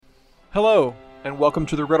Hello, and welcome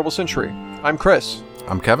to the Regrettable Century. I'm Chris.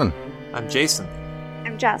 I'm Kevin. I'm Jason.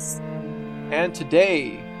 I'm Jess. And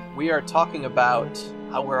today, we are talking about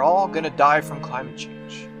how we're all going to die from climate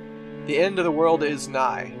change. The end of the world is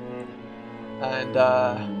nigh.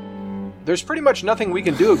 And, there's pretty much nothing we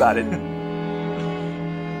can do about it.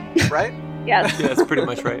 Right? Yes. Yeah, that's pretty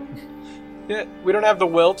much right. Yeah, we don't have the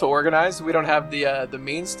will to organize. We don't have the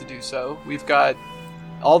means to do so. We've got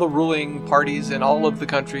all the ruling parties in all of the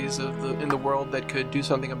countries in the world that could do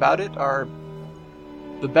something about it are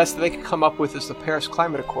the best that they could come up with is the Paris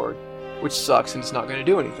Climate Accord, which sucks and it's not going to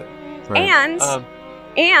do anything. Right.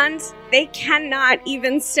 And they cannot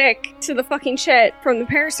even stick to the fucking shit from the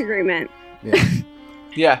Paris Agreement.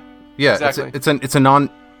 Yeah. Yeah, exactly. it's a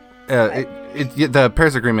non the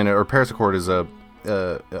Paris Agreement or Paris Accord is a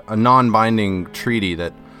non-binding treaty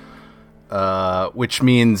that which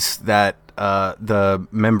means that the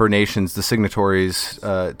member nations, the signatories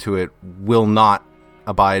to it, will not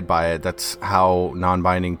abide by it. That's how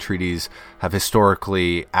non-binding treaties have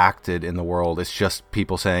historically acted in the world. It's just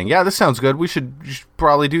people saying, "Yeah, this sounds good. You should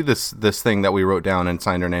probably do this thing that we wrote down and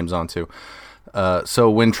signed our names onto." So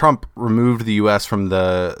when Trump removed the U.S. from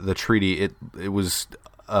the treaty, it was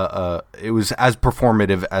as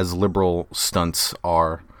performative as liberal stunts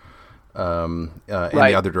are in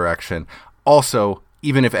the other direction. Also,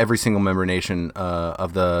 even if every single member nation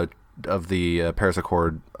of the Paris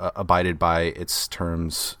Accord abided by its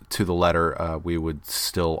terms to the letter, we would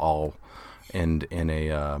still all end in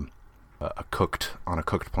a cooked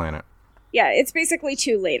planet. Yeah, it's basically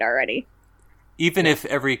too late already. Even if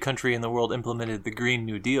every country in the world implemented the Green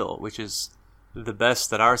New Deal, which is the best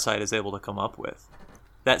that our side is able to come up with,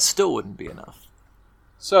 that still wouldn't be enough.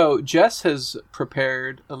 So Jess has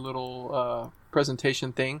prepared a little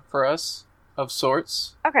presentation thing for us of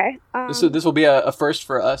sorts. Okay. This will be a first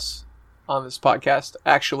for us on this podcast,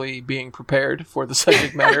 actually being prepared for the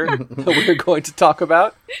subject matter that we're going to talk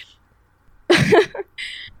about.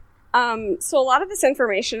 So a lot of this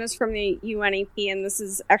information is from the UNEP, and this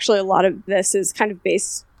is actually a lot of this is kind of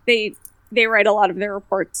based. They write a lot of their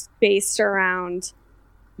reports based around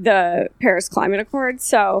the Paris Climate Accord.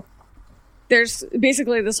 So there's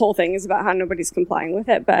basically this whole thing is about how nobody's complying with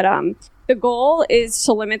it. But the goal is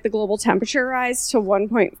to limit the global temperature rise to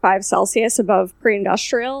 1.5 Celsius above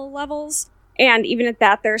pre-industrial levels. And even at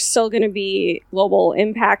that, there's still going to be global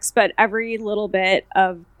impacts, but every little bit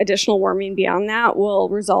of additional warming beyond that will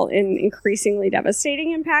result in increasingly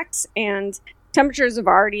devastating impacts. And temperatures have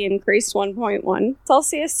already increased 1.1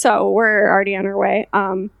 Celsius, so we're already on our way.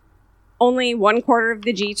 Only 1/4 of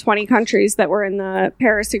the G20 countries that were in the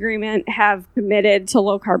Paris Agreement have committed to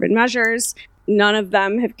low carbon measures. None of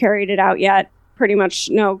them have carried it out yet. Pretty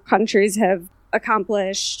much no countries have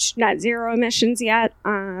accomplished net zero emissions yet.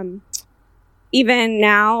 Even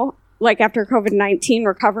now, like after COVID-19,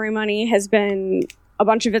 recovery money a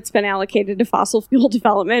bunch of it's been allocated to fossil fuel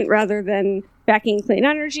development rather than backing clean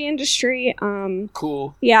energy industry.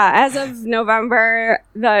 Cool. Yeah, as of November,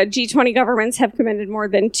 the G20 governments have committed more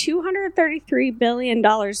than $233 billion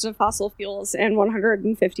to fossil fuels and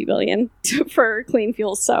 $150 billion for clean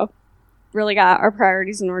fuels. So really got our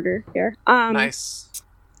priorities in order here. Nice.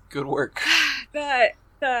 Good work. The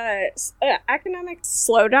economic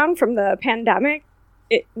slowdown from the pandemic,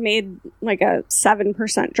 it made like a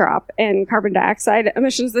 7% drop in carbon dioxide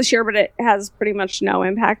emissions this year, but it has pretty much no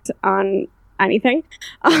impact on anything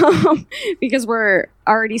because we're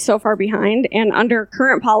already so far behind. And under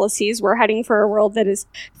current policies, we're heading for a world that is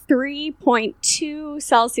 3.2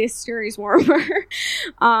 Celsius degrees warmer.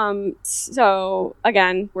 So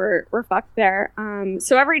again, we're fucked there.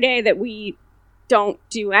 So every day that we don't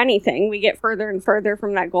do anything, we get further and further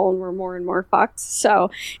from that goal, and we're more and more fucked.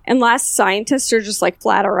 So unless scientists are just like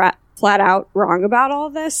flat out wrong about all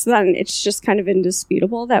this, then it's just kind of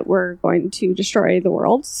indisputable that we're going to destroy the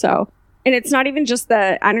world. So, and it's not even just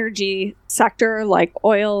the energy sector like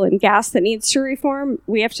oil and gas that needs to reform.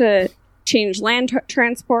 We have to change land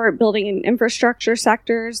transport, building and infrastructure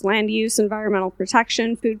sectors, land use, environmental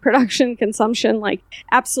protection, food production, consumption, like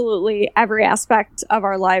absolutely every aspect of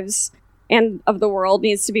our lives and of the world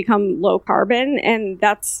needs to become low carbon. And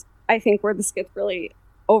that's, I think, where this gets really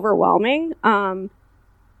overwhelming.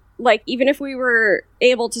 Like, even if we were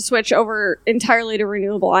able to switch over entirely to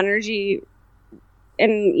renewable energy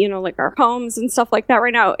in, like our homes and stuff like that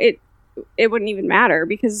right now, it wouldn't even matter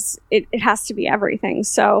because it has to be everything.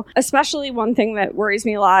 So especially one thing that worries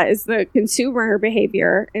me a lot is the consumer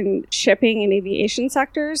behavior in shipping and aviation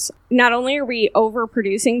sectors. Not only are we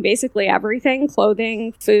overproducing basically everything,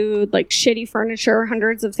 clothing, food, like shitty furniture,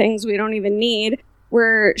 hundreds of things we don't even need,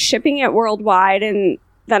 we're shipping it worldwide, and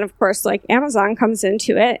then of course, like, Amazon comes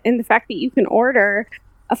into it, and the fact that you can order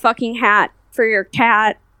a fucking hat for your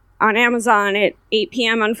cat on Amazon at 8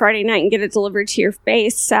 p.m. on Friday night and get it delivered to your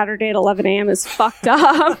face Saturday at 11 a.m. is fucked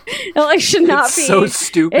up. It, like, should not It's be. so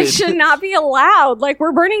stupid. It should not be allowed. Like,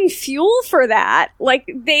 we're burning fuel for that. Like,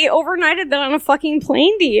 they overnighted that on a fucking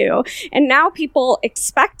plane to you. And now people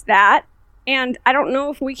expect that. And I don't know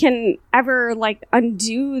if we can ever, like,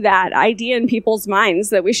 undo that idea in people's minds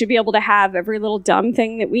that we should be able to have every little dumb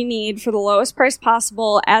thing that we need for the lowest price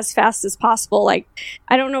possible as fast as possible. Like,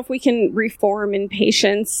 I don't know if we can reform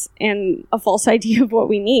impatience and a false idea of what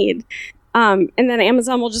we need. And then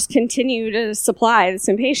Amazon will just continue to supply this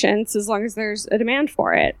impatience as long as there's a demand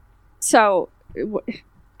for it. So,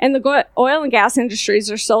 and the oil and gas industries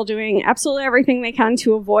are still doing absolutely everything they can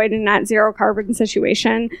to avoid a net zero carbon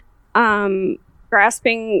situation.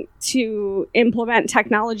 Grasping to implement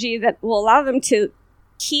technology that will allow them to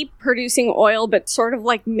keep producing oil, but sort of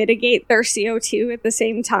like mitigate their CO2 at the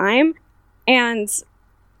same time. And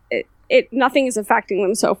nothing is affecting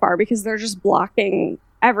them so far because they're just blocking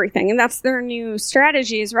everything. And that's their new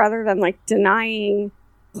strategies rather than like denying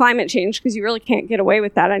climate change, because you really can't get away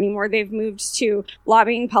with that anymore. They've moved to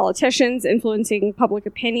lobbying politicians, influencing public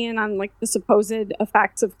opinion on like the supposed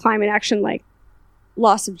effects of climate action, like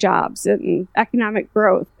loss of jobs and economic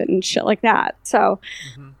growth and shit like that. So,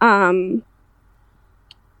 and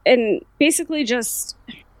basically just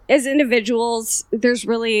as individuals, there's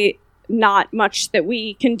really not much that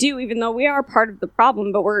we can do, even though we are part of the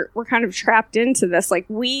problem, but we're kind of trapped into this. Like,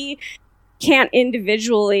 we can't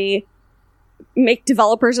individually make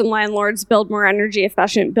developers and landlords build more energy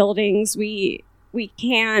efficient buildings. We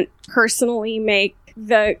can't personally make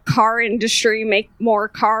the car industry make more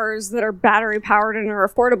cars that are battery powered and are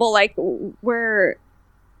affordable. Like, the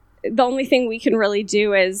only thing we can really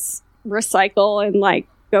do is recycle and like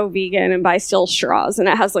go vegan and buy steel straws, and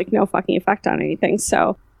it has like no fucking effect on anything.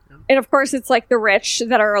 So, and of course it's like the rich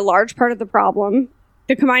that are a large part of the problem.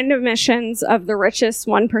 The combined emissions of the richest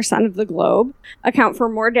 1% of the globe account for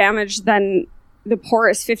more damage than the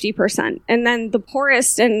poorest 50%. And then the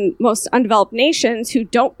poorest and most undeveloped nations who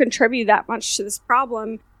don't contribute that much to this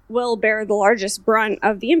problem will bear the largest brunt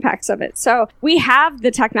of the impacts of it. So we have the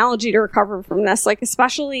technology to recover from this, like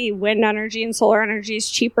especially wind energy and solar energy is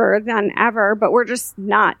cheaper than ever, but we're just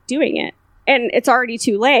not doing it. And it's already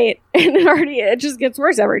too late, and it just gets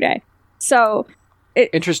worse every day. So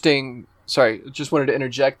interesting. Sorry, just wanted to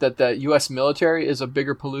interject that the U.S. military is a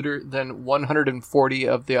bigger polluter than 140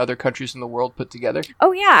 of the other countries in the world put together.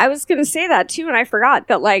 Oh, yeah, I was going to say that, too, and I forgot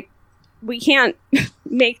that, like, we can't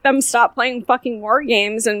make them stop playing fucking war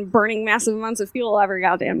games and burning massive amounts of fuel every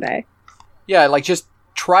goddamn day. Yeah, like, just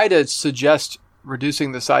try to suggest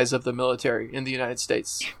reducing the size of the military in the United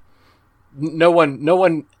States. No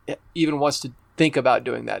one even wants to think about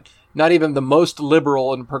doing that. Not even the most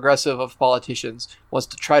liberal and progressive of politicians wants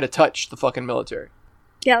to try to touch the fucking military.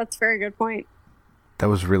 Yeah, that's a very good point. That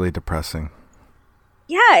was really depressing.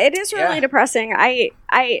 Yeah, it is really depressing.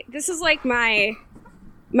 This is like my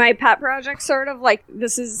pet project, sort of. Like,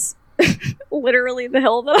 this is literally the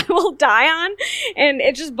hill that I will die on, and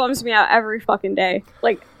it just bums me out every fucking day.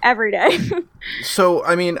 Like, every day. So,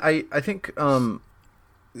 I mean, I think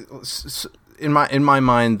in my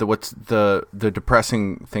mind, what's the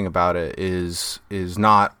depressing thing about it is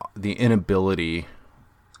not the inability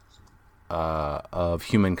of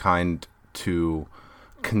humankind to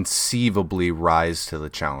conceivably rise to the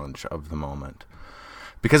challenge of the moment,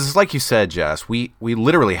 because it's like you said, Jess, we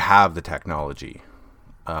literally have the technology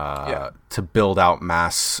to build out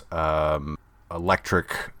mass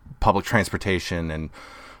electric public transportation and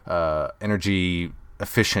energy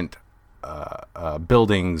efficient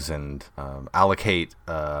buildings and allocate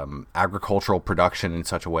agricultural production in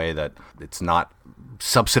such a way that it's not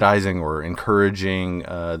subsidizing or encouraging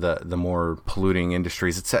the more polluting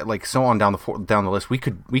industries. It's like so on down the list. We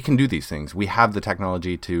can do these things. We have the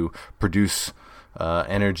technology to produce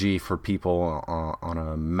energy for people on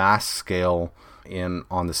a mass scale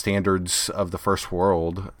on the standards of the first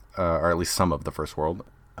world, or at least some of the first world.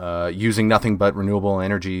 Using nothing but renewable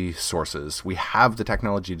energy sources. We have the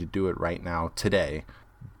technology to do it right now, today.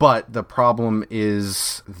 But the problem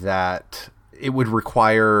is that it would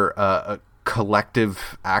require a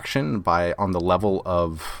collective action on the level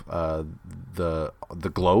of the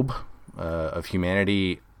globe, of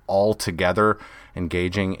humanity all together,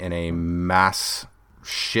 engaging in a mass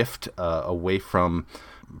shift away from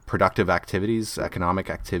productive activities, economic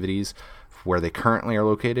activities, where they currently are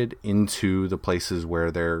located, into the places where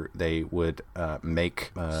they would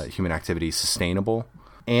make human activity sustainable.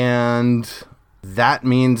 And that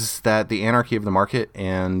means that the anarchy of the market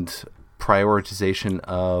and prioritization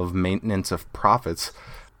of maintenance of profits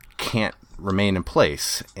can't remain in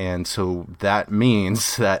place. And so that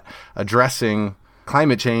means that addressing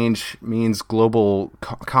climate change means global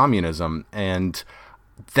communism. And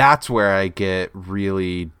that's where I get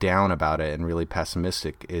really down about it and really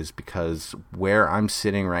pessimistic, is because where I'm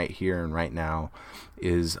sitting right here and right now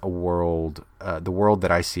is a world, the world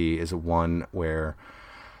that I see is one where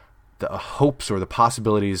the hopes or the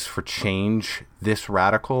possibilities for change this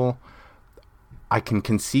radical, I can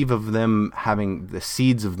conceive of them having the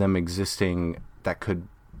seeds of them existing that could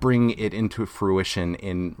bring it into fruition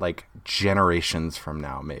in like generations from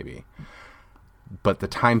now, maybe. But the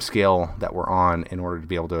time scale that we're on in order to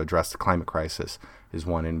be able to address the climate crisis is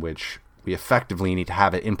one in which we effectively need to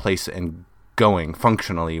have it in place and going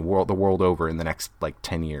functionally the world over in the next like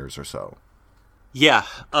 10 years or so. Yeah.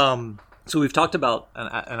 So we've talked about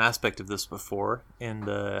an aspect of this before in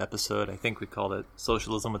the episode. I think we called it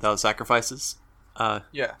Socialism Without Sacrifices.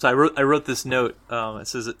 Yeah. So I wrote this note. It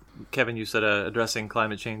says, that, Kevin, you said addressing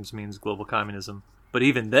climate change means global communism. But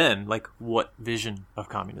even then, like, what vision of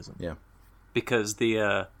communism? Yeah. Because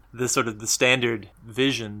the sort of the standard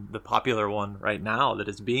vision, the popular one right now that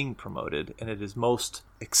is being promoted and it is most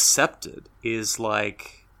accepted is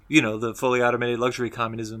like, you know, the fully automated luxury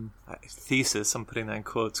communism thesis. I'm putting that in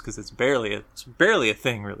quotes because it's barely a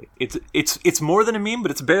thing, really. It's more than a meme,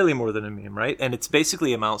 but it's barely more than a meme, right? And it's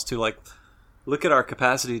basically amounts to like, look at our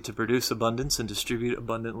capacity to produce abundance and distribute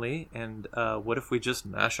abundantly, and what if we just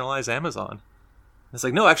nationalize Amazon? And it's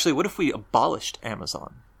like, no, actually, what if we abolished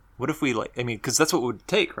Amazon? What if we, because that's what it would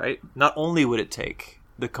take, right? Not only would it take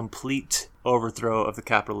the complete overthrow of the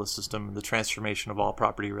capitalist system, the transformation of all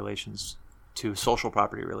property relations to social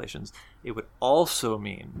property relations, it would also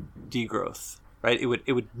mean degrowth, right? It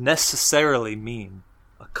would necessarily mean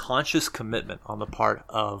a conscious commitment on the part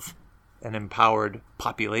of an empowered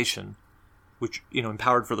population, which, you know,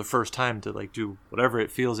 empowered for the first time to like do whatever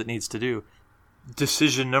it feels it needs to do.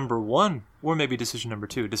 Decision number one, or maybe decision number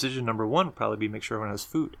two. Decision number one would probably be make sure everyone has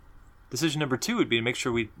food. Decision number two would be to make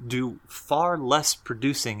sure we do far less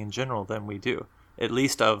producing in general than we do, at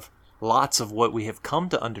least of lots of what we have come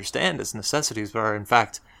to understand as necessities, but are in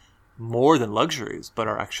fact more than luxuries, but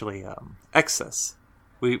are actually excess.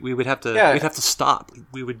 We would have to we'd have to stop.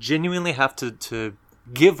 We would genuinely have to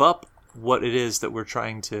give up what it is that we're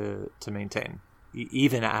trying to maintain,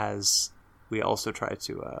 even as we also try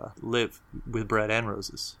to live with bread and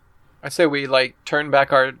roses. I say we like turn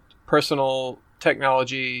back our personal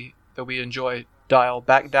technology that we enjoy dial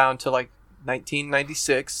back down to like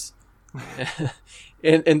 1996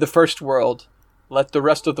 in the first world. Let the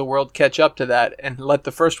rest of the world catch up to that, and let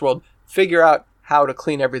the first world figure out how to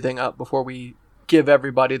clean everything up before we give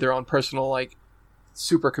everybody their own personal like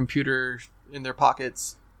supercomputer in their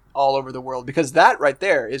pockets all over the world. Because that right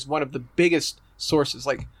there is one of the biggest sources.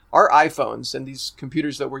 Like our iPhones and these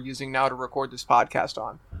computers that we're using now to record this podcast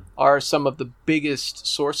on are some of the biggest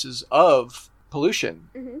sources of pollution.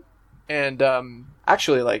 Mm-hmm. And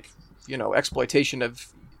actually, like, you know, exploitation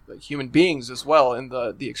of human beings as well, and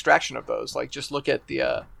the extraction of those. Like, just look at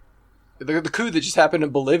the coup that just happened in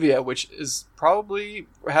Bolivia, which is probably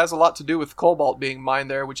has a lot to do with cobalt being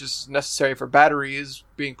mined there, which is necessary for batteries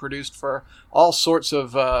being produced for all sorts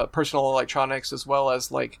of personal electronics, as well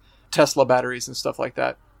as like Tesla batteries and stuff like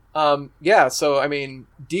that. Yeah, so I mean,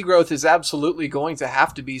 degrowth is absolutely going to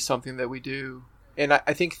have to be something that we do, and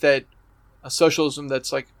I think that a socialism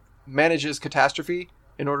that's like manages catastrophe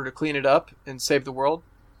in order to clean it up and save the world,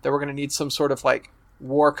 that we're going to need some sort of like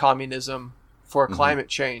war communism for climate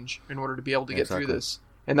change in order to be able to get through this.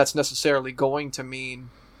 And that's necessarily going to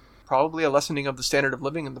mean probably a lessening of the standard of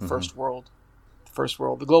living in the first world,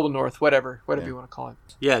 the global north, whatever you want to call it.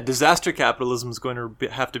 Yeah, disaster capitalism is going to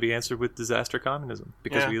have to be answered with disaster communism,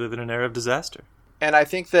 because we live in an era of disaster. And I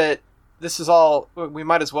think that this is all, we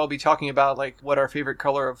might as well be talking about like what our favorite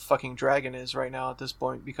color of fucking dragon is right now at this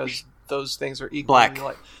point, because those things are equally black.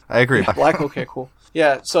 Like, I agree. Black, okay, cool.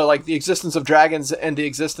 Yeah, so like the existence of dragons and the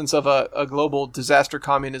existence of a global disaster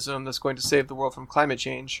communism that's going to save the world from climate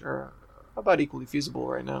change are about equally feasible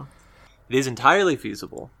right now. It is entirely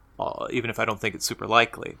feasible, even if I don't think it's super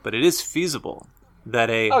likely, but it is feasible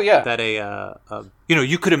that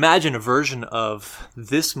you could imagine a version of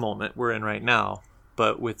this moment we're in right now,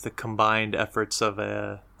 but with the combined efforts of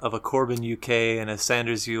a Corbyn UK and a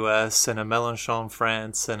Sanders US and a Mélenchon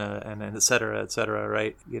France and et cetera,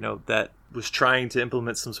 right? You know, that was trying to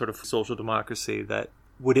implement some sort of social democracy that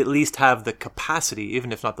would at least have the capacity,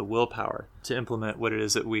 even if not the willpower, to implement what it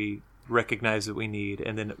is that we recognize that we need,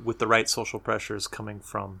 and then with the right social pressures coming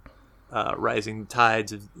from rising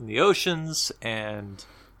tides in the oceans and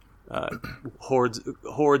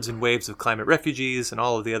hordes and waves of climate refugees and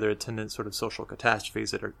all of the other attendant sort of social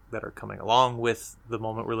catastrophes that are coming along with the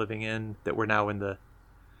moment we're living in, that we're now in the,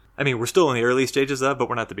 I mean, we're still in the early stages of, but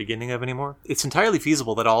we're not the beginning of anymore. It's entirely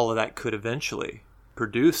feasible that all of that could eventually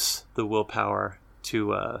produce the willpower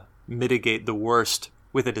to mitigate the worst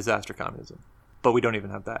with a disaster communism. But we don't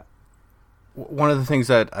even have that. One of the things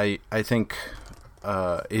that I think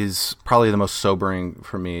is probably the most sobering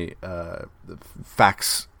for me,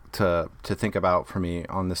 facts to think about for me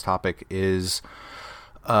on this topic, is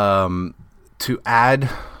to add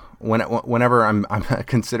whenever I'm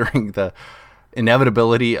considering the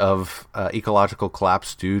inevitability of ecological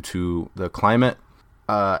collapse due to the climate,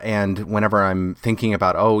 and whenever I'm thinking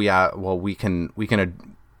about,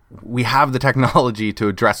 we have the technology to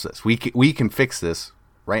address this. We can fix this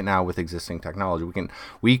right now with existing technology.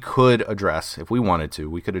 We could address, if we wanted to,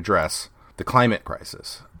 we could address the climate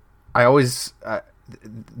crisis. I always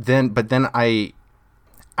then I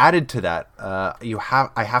added to that.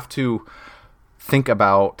 I have to think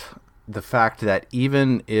about the fact that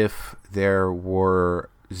even if there were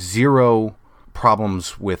zero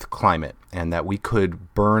problems with climate and that we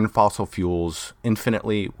could burn fossil fuels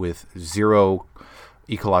infinitely with zero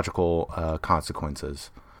ecological consequences,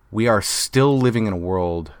 we are still living in a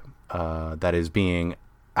world that is being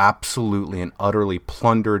absolutely and utterly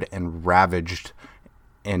plundered and ravaged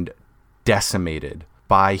and decimated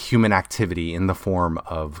by human activity in the form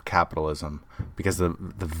of capitalism, because the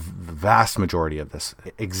vast majority of this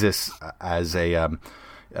exists as a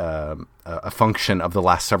function of the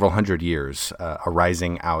last several hundred years,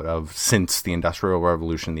 arising out of, since the Industrial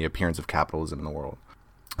Revolution, the appearance of capitalism in the world.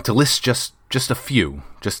 To list just a few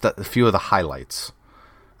of the highlights.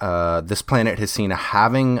 This planet has seen a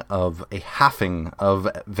halving of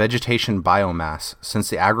vegetation biomass since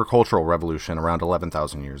the agricultural revolution around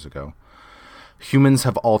 11,000 years ago. Humans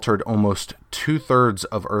have altered almost 2/3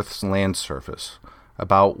 of Earth's land surface.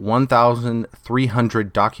 About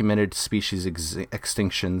 1,300 documented species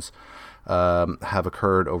extinctions have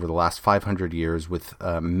occurred over the last 500 years, with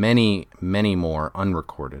many, many more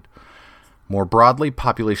unrecorded. More broadly,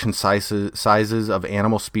 population sizes of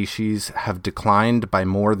animal species have declined by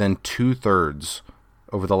more than 2/3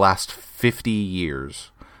 over the last 50 years,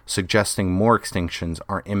 suggesting more extinctions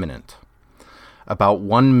are imminent. About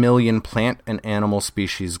 1 million plant and animal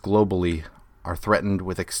species globally are threatened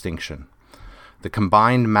with extinction. The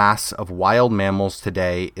combined mass of wild mammals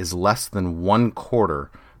today is less than 1/4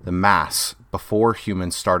 the mass before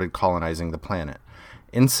humans started colonizing the planet.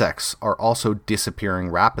 Insects are also disappearing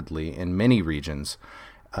rapidly in many regions,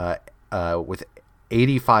 with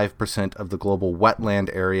 85% of the global wetland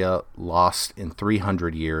area lost in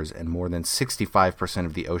 300 years and more than 65%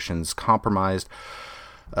 of the oceans compromised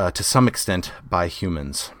to some extent by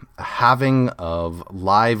humans. A halving of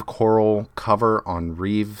live coral cover on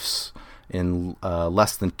reefs in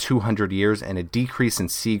less than 200 years, and a decrease in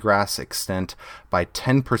seagrass extent by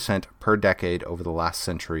 10% per decade over the last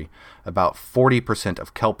century. About 40%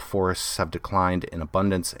 of kelp forests have declined in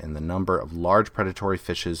abundance, and the number of large predatory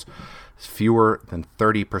fishes is fewer than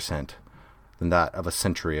 30% than that of a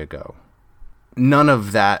century ago. None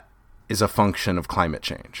of that is a function of climate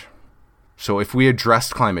change. So if we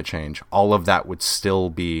addressed climate change, all of that would still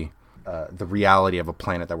be the reality of a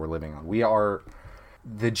planet that we're living on.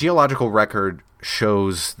 The geological record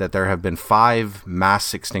shows that there have been 5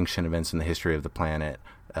 mass extinction events in the history of the planet,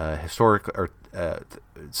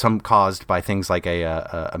 some caused by things like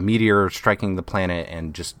a meteor striking the planet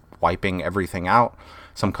and just wiping everything out.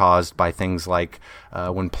 Some caused by things like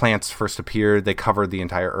when plants first appeared, they covered the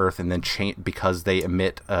entire Earth, and then because they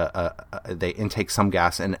they intake some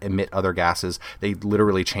gas and emit other gases, they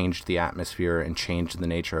literally changed the atmosphere and changed the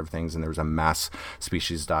nature of things, and there was a mass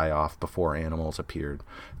species die-off before animals appeared.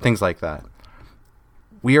 Things like that.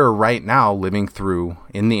 We are right now living through,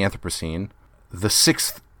 in the Anthropocene, the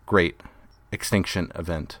 6th great extinction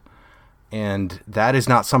event. And that is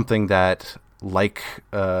not something that, like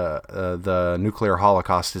the nuclear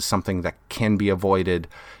holocaust, is something that can be avoided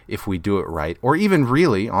if we do it right. Or even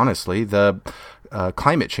really, honestly, the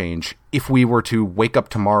climate change. If we were to wake up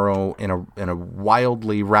tomorrow in a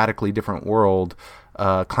wildly, radically different world,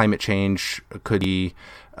 climate change could be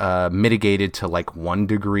mitigated to like 1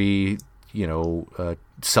 degree,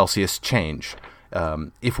 Celsius change,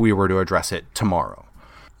 if we were to address it tomorrow.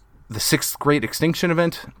 The 6th great extinction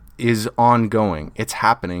event is ongoing. It's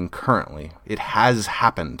happening currently. It has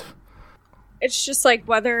happened. It's just like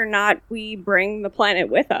whether or not we bring the planet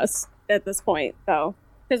with us at this point, though.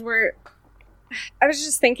 Because I was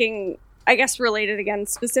just thinking, I guess related again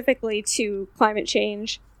specifically to climate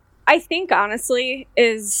change, I think, honestly,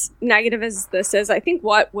 as negative as this is, I think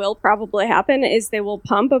what will probably happen is they will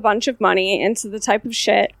pump a bunch of money into the type of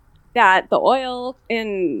shit that the oil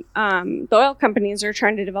companies are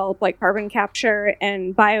trying to develop, like carbon capture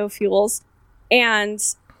and biofuels. And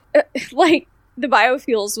like the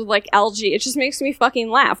biofuels with like algae, it just makes me fucking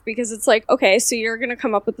laugh, because it's like, okay, so you're going to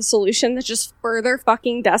come up with a solution that just further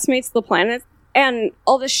fucking decimates the planet. And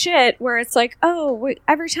all this shit where it's like, oh,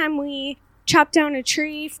 every time we chop down a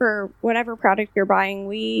tree for whatever product you're buying,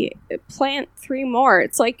 we plant 3 more.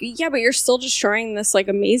 It's like, yeah, but you're still destroying this like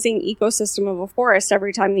amazing ecosystem of a forest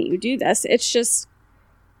every time that you do this. It's just,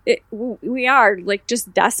 we are like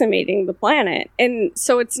just decimating the planet. And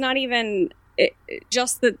so it's not even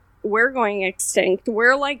just that we're going extinct.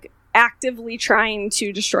 We're like actively trying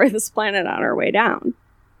to destroy this planet on our way down.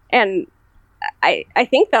 And I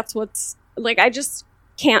think that's what's like, I just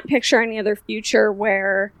can't picture any other future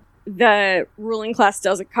where the ruling class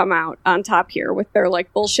doesn't come out on top here with their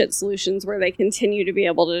like bullshit solutions where they continue to be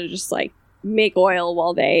able to just like make oil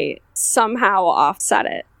while they somehow offset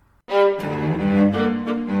it.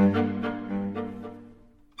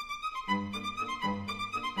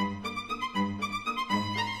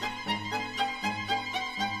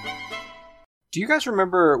 Do you guys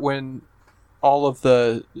remember when all of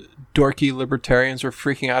the dorky libertarians were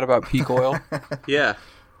freaking out about peak oil? Yeah.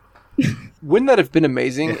 Wouldn't that have been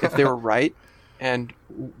amazing if they were right and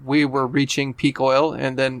we were reaching peak oil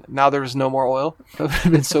and then now there was no more oil? That would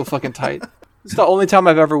have been so fucking tight. It's the only time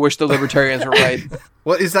I've ever wished the libertarians were right.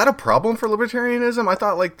 Well, is that a problem for libertarianism?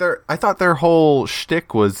 I thought their whole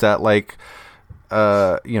shtick was that like,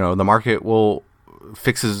 the market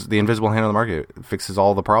fixes the invisible hand of the market, fixes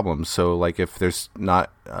all the problems. So like if there's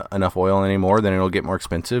not enough oil anymore, then it'll get more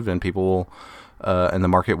expensive and people will, and the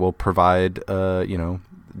market will provide,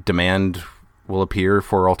 demand will appear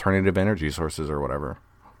for alternative energy sources or whatever.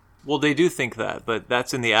 Well, they do think that, but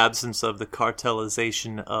that's in the absence of the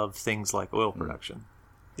cartelization of things like oil production.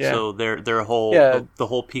 Yeah. So their whole the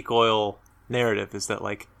whole peak oil narrative is that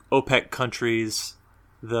like OPEC countries,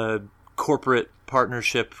 the corporate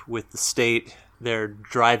partnership with the state, they're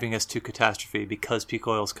driving us to catastrophe because peak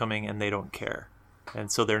oil is coming and they don't care. And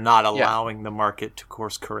so they're not allowing the market to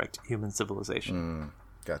course correct human civilization.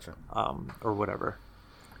 Gotcha. Or whatever.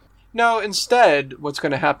 No, instead, what's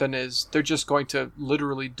going to happen is they're just going to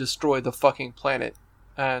literally destroy the fucking planet,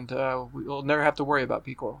 and we'll never have to worry about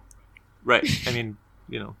peak oil. Right. I mean,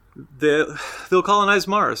 they'll colonize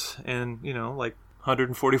Mars, and, like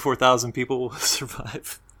 144,000 people will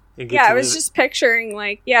survive. I was just picturing,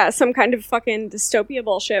 like, some kind of fucking dystopia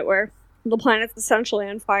bullshit where the planet's essentially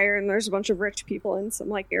on fire, and there's a bunch of rich people in some,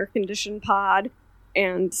 like, air-conditioned pod,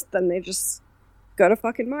 and then they just go to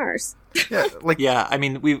fucking Mars. I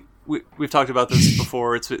mean, we've talked about this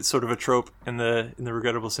before. It's sort of a trope in the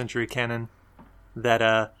Regrettable Century canon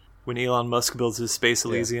that when Elon Musk builds his space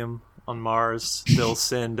Elysium on Mars, they'll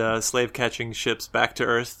send slave catching ships back to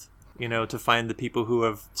Earth, to find the people who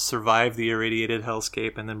have survived the irradiated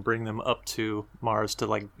hellscape and then bring them up to Mars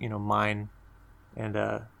to mine. And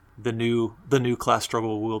the new class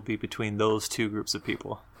struggle will be between those two groups of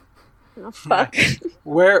people. Oh fuck!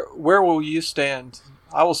 Where will you stand?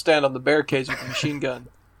 I will stand on the barricades with a machine gun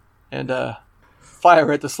and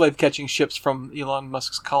fire at the slave-catching ships from Elon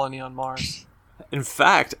Musk's colony on Mars. In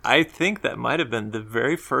fact, I think that might have been the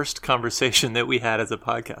very first conversation that we had as a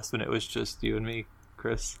podcast when it was just you and me,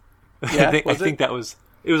 Chris. Yeah, I think that was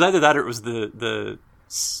it was either that or it was it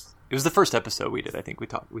was the first episode we did. I think we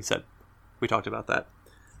talked about that.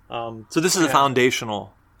 So this is a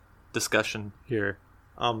foundational discussion here.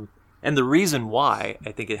 And the reason why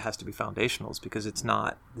I think it has to be foundational is because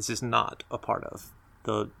this is not a part of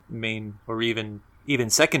the main or even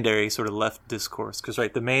secondary sort of left discourse. Because,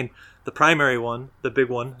 right, the primary one, the big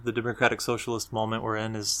one, the democratic socialist moment we're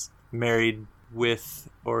in is married with,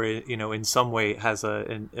 or, in some way has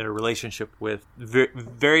a relationship with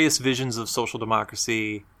various visions of social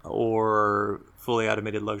democracy or fully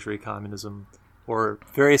automated luxury communism or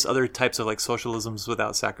various other types of like socialisms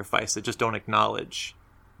without sacrifice that just don't acknowledge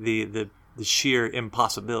the sheer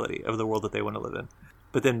impossibility of the world that they want to live in.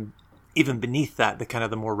 But then even beneath that, the kind of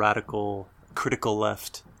the more radical, critical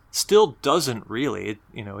left still doesn't really,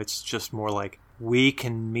 it's just more like we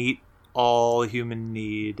can meet all human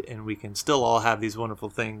need and we can still all have these wonderful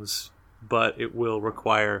things, but it will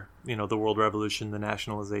require, the world revolution, the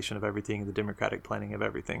nationalization of everything, the democratic planning of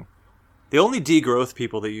everything. The only degrowth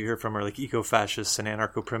people that you hear from are like eco-fascists and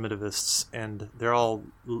anarcho-primitivists, and they're all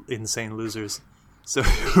insane losers. So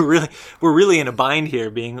we're really in a bind here,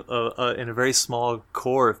 being in a very small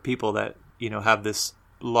core of people that have this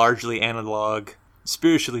largely analog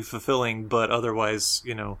spiritually fulfilling, but otherwise,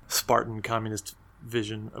 Spartan communist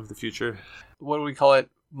vision of the future. What do we call it?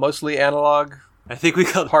 Mostly analog, I think we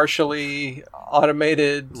call it partially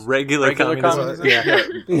automated, regular communism.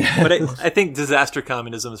 Yeah. But I think disaster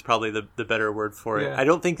communism is probably the better word for it. Yeah. I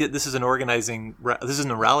don't think that this is this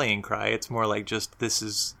isn't a rallying cry. It's more like just this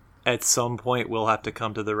is, at some point, we'll have to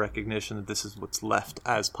come to the recognition that this is what's left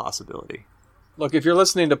as possibility. Look, if you're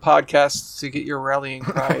listening to podcasts to get your rallying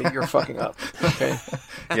cry, you're fucking up. Okay.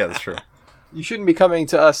 Yeah, that's true. You shouldn't be coming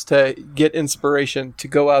to us to get inspiration to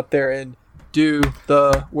go out there and do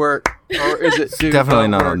the work, or is it do Definitely the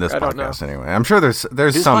not work? on this I don't know. podcast anyway. I'm sure there's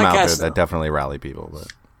This some out there podcast- that definitely rally people,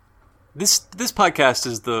 but This podcast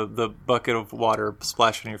is the bucket of water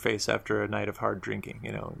splashed on your face after a night of hard drinking.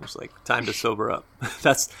 It's like time to sober up.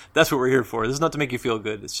 That's what we're here for. This is not to make you feel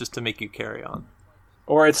good. It's just to make you carry on.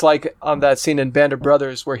 Or it's like on that scene in Band of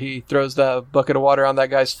Brothers where he throws the bucket of water on that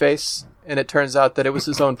guy's face, and it turns out that it was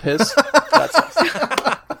his own piss. That's us.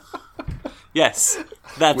 Yes,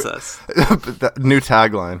 that's us. that new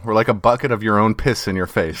tagline: "We're like a bucket of your own piss in your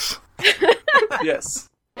face." Yes.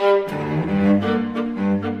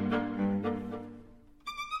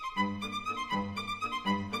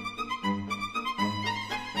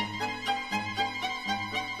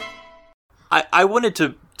 I wanted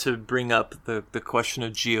to bring up the question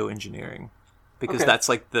of geoengineering, because Okay. that's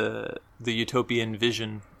like the utopian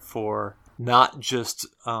vision for not just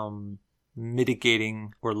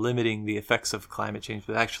mitigating or limiting the effects of climate change,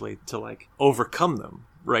 but actually to like overcome them,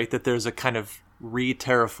 right? That there's a kind of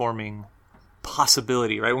re-terraforming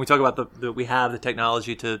possibility, right? When we talk about that we have the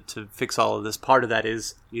technology to fix all of this, part of that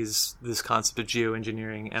is this concept of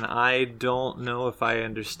geoengineering. And I don't know if I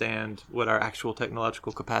understand what our actual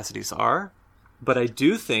technological capacities are, but I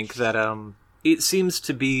do think that it seems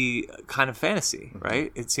to be kind of fantasy,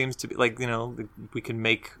 right? It seems to be like, we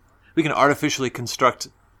can artificially construct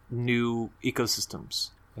new ecosystems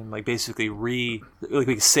and like basically we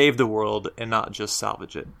can save the world and not just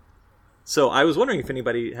salvage it. So I was wondering if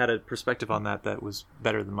anybody had a perspective on that was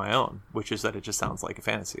better than my own, which is that it just sounds like a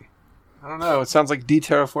fantasy. I don't know. It sounds like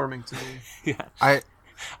de-terraforming to me. Yeah.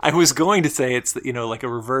 I was going to say it's like a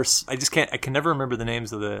reverse. I can never remember the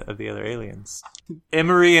names of the other aliens.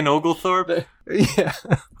 Emery and Oglethorpe. Yeah.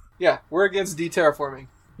 Yeah, we're against de-terraforming.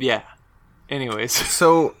 Yeah. Anyways,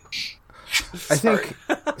 So I think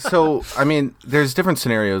so. I mean, there's different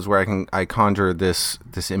scenarios where I conjure this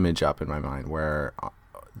image up in my mind, where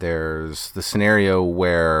there's the scenario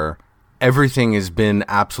where everything has been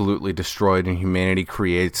absolutely destroyed and humanity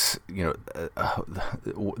creates,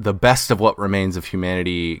 the best of what remains of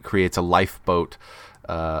humanity creates a lifeboat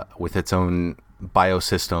with its own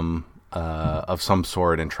biosystem of some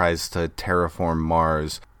sort and tries to terraform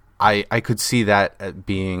Mars. I could see that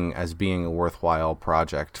as being a worthwhile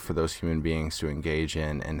project for those human beings to engage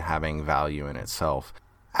in and having value in itself.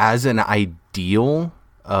 As an ideal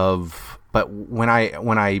but when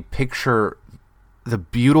I picture the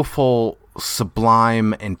beautiful,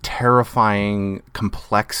 sublime, and terrifying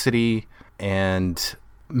complexity and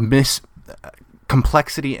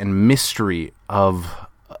mystery of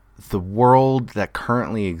the world that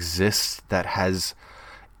currently exists, that has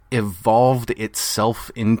evolved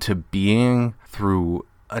itself into being through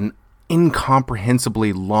an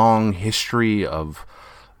incomprehensibly long history of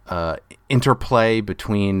interplay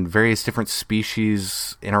between various different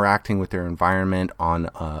species interacting with their environment on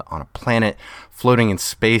a planet, floating in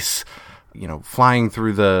space, flying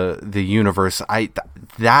through the universe.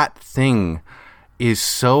 That thing is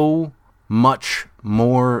so much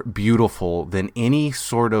more beautiful than any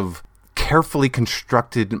sort of carefully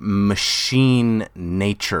constructed machine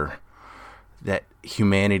nature that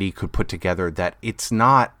humanity could put together. That is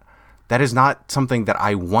not something that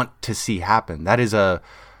I want to see happen.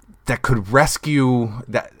 That could rescue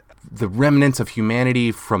the remnants of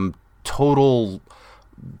humanity from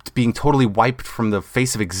being totally wiped from the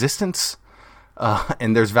face of existence.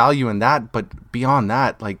 And there's value in that, but beyond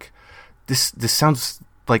that, like this sounds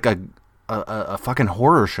like a fucking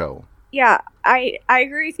horror show. Yeah, I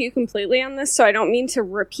agree with you completely on this, so I don't mean to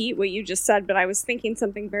repeat what you just said, but I was thinking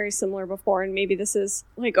something very similar before, and maybe this is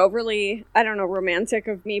like overly, I don't know, romantic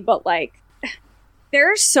of me, but like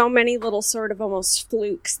there are so many little sort of almost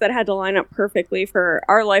flukes that had to line up perfectly for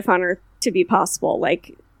our life on Earth to be possible,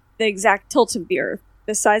 like the exact tilt of the Earth,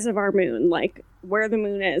 the size of our moon, like where the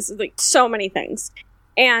moon is, like so many things.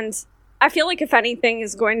 And I feel like if anything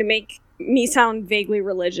is going to make me sound vaguely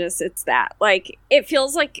religious, it's that. Like, it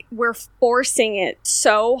feels like we're forcing it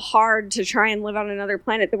so hard to try and live on another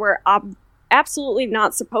planet that we're absolutely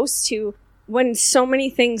not supposed to when so many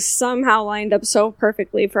things somehow lined up so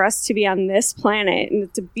perfectly for us to be on this planet, and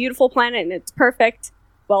it's a beautiful planet and it's perfect.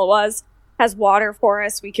 Well, it was, has water for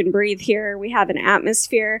us. We can breathe here. We have an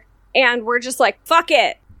atmosphere, and we're just like, fuck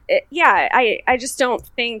it. I just don't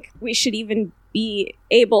think we should even be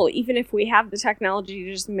able, even if we have the technology,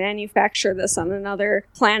 to just manufacture this on another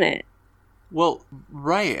planet. Well,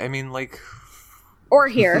 right. I mean, like... Or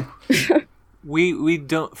here. we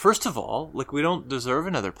don't... First of all, like, we don't deserve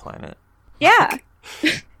another planet. Yeah.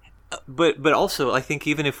 But also, I think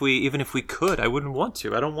even if we could, I wouldn't want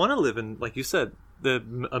to. I don't want to live in, like you said,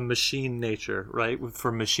 a machine nature, right?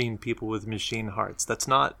 For machine people with machine hearts. That's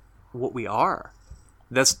not what we are.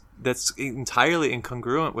 That's entirely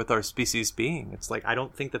incongruent with our species being. It's like, I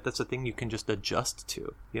don't think that's a thing you can just adjust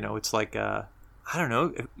to. You know, it's like, I don't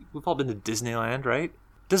know. We've all been to Disneyland, right?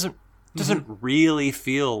 Doesn't really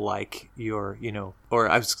feel like you're, you know, or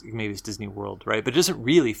maybe it's Disney World, right? But it doesn't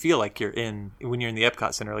really feel like when you're in the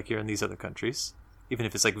Epcot Center, like you're in these other countries, even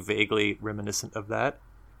if it's like vaguely reminiscent of that.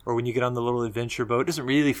 Or when you get on the little adventure boat, it doesn't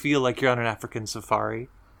really feel like you're on an African safari.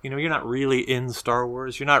 You know, you're not really in Star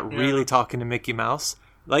Wars. You're not really talking to Mickey Mouse.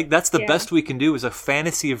 Like, that's the best we can do, is a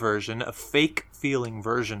fantasy version, a fake feeling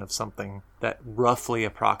version of something that roughly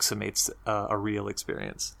approximates a real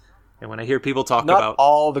experience. And when I hear people talk about... Not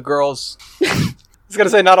all the girls... I was going to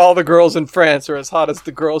say, not all the girls in France are as hot as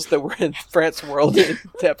the girls that were in France World in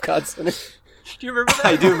the Epcot Center. Do you remember that?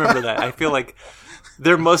 I do remember that. I feel like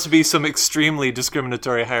there must be some extremely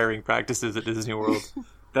discriminatory hiring practices at Disney World.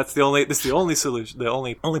 That's the only solution, the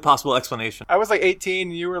only possible explanation. I was like 18,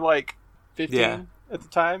 and you were like 15 at the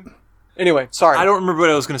time. Anyway, sorry. I don't remember what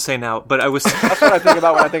I was going to say now, but I was... That's what I think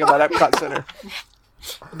about when I think about Epcot Center.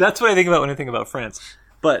 That's what I think about when I think about France.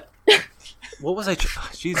 But what was I...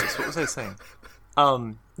 Jesus, what was I saying?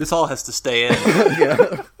 This all has to stay in.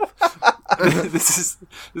 Yeah. This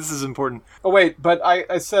is important. Oh, wait, but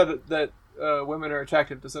I said that women are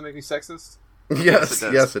attractive. Does that make me sexist? Yes,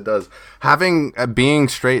 it does. Having being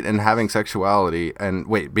straight and having sexuality,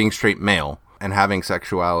 being straight male and having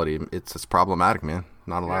sexuality, it's problematic, man.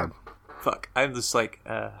 Not allowed. Yeah. Fuck, I'm just like,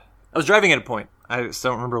 I was driving at a point. I just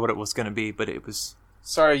don't remember what it was going to be, but it was...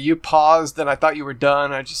 Sorry, you paused and I thought you were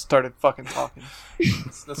done. I just started fucking talking.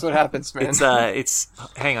 That's what happens, man. It's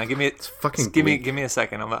hang on, give me a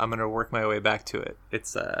second. I'm going to work my way back to it.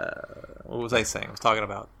 It's what was I saying? I was talking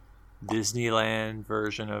about Disneyland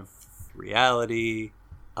version of reality.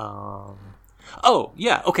 Oh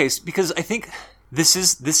yeah, okay. Because I think this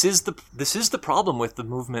is the problem with the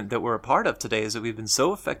movement that we're a part of today, is that we've been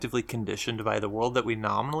so effectively conditioned by the world that we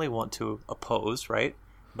nominally want to oppose, right?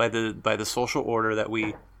 By the social order that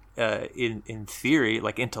we, in theory,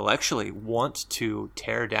 like intellectually, want to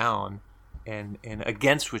tear down, and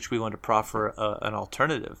against which we want to proffer an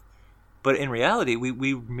alternative. But in reality,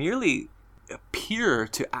 we merely appear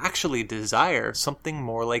to actually desire something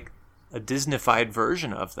more like a Disneyfied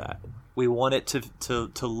version of that. We want it to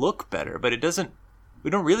look better, but it doesn't. We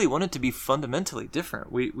don't really want it to be fundamentally different.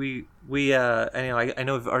 I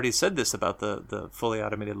know I've already said this about the fully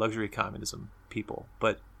automated luxury communism people,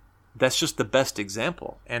 but that's just the best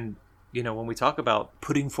example. And you know, when we talk about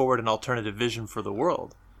putting forward an alternative vision for the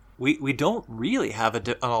world, we don't really have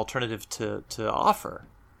an alternative to offer.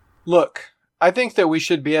 Look, I think that we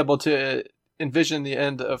should be able to envision the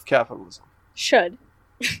end of capitalism. Should.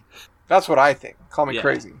 That's what I think. Call me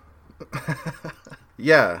crazy.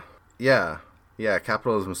 Yeah.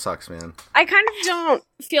 Capitalism sucks, man. I kind of don't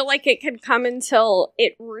feel like it could come until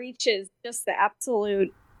it reaches just the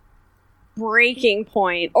absolute breaking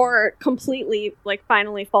point, or completely, like,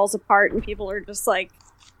 finally falls apart and people are just, like,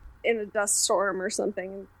 in a dust storm or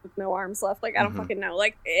something with no arms left. Like, I don't fucking know.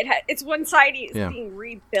 Like, it's one side is being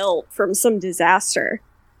rebuilt from some disaster.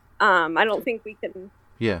 I don't think we can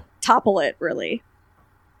topple it, really.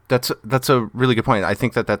 That's a really good point. I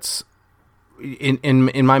think that's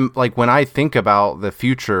in my, like, when I think about the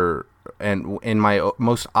future and in my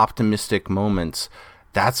most optimistic moments,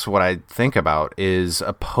 that's what I think about, is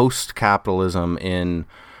a post-capitalism in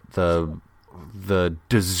the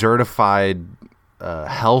desertified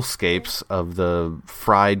hellscapes of the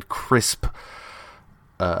fried crisp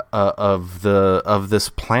of this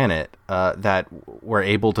planet, that we're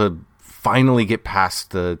able to finally get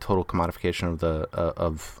past the total commodification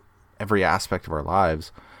of every aspect of our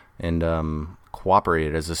lives and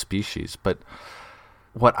cooperate as a species. But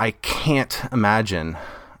what I can't imagine,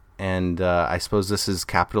 and I suppose this is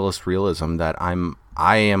capitalist realism that I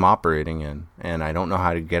am operating in, and I don't know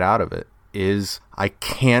how to get out of it, is I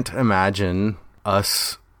can't imagine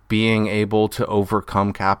us being able to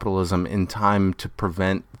overcome capitalism in time to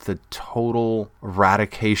prevent the total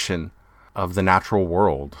eradication of the natural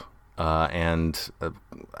world. and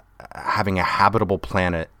having a habitable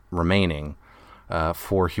planet remaining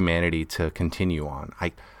for humanity to continue on.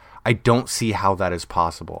 I don't see how that is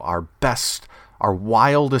possible. Our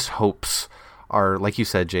wildest hopes are, like you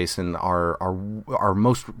said, Jason, our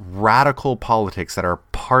most radical politics that are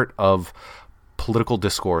part of political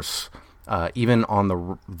discourse, even on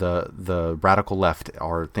the radical left,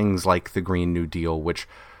 are things like the Green New Deal, which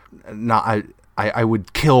I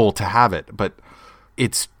would kill to have it, but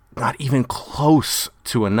it's not even close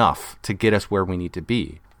to enough to get us where we need to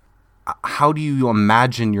be. How do you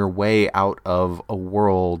imagine your way out of a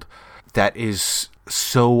world that is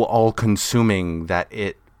so all-consuming that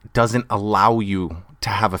it doesn't allow you to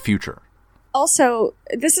have a future? Also,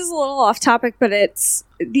 this is a little off topic, but it's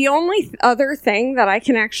the only other thing that I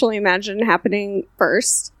can actually imagine happening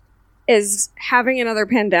first is having another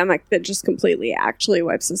pandemic that just completely actually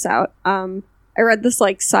wipes us out. I read this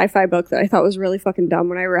like sci-fi book that I thought was really fucking dumb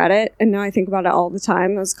when I read it, and now I think about it all the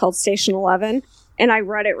time. It was called Station 11, and I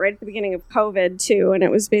read it right at the beginning of COVID too, and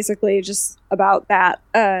it was basically just about that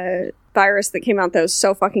virus that came out that was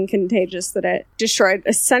so fucking contagious that it destroyed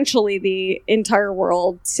essentially the entire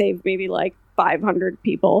world, saved maybe like 500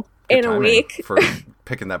 people in a week. For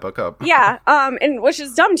picking that book up. Yeah, and which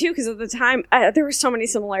is dumb too, because at the time there were so many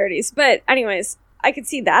similarities. But anyways, I could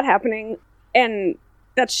see that happening, and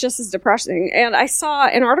that's just as depressing. And I saw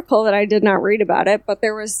an article that I did not read about it, but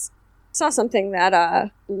saw something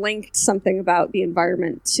that linked something about the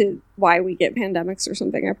environment to why we get pandemics or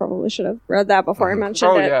something. I probably should have read that before I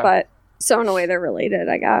mentioned it, but so in a way they're related,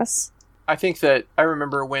 I guess. I think that I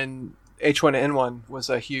remember when H1N1 was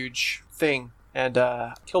a huge thing and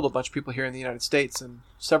killed a bunch of people here in the United States and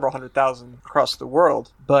several 100,000 across the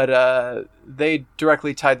world. But they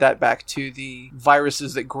directly tied that back to the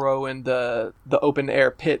viruses that grow in the open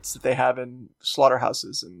air pits that they have in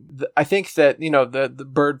slaughterhouses. And I think that, the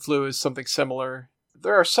bird flu is something similar.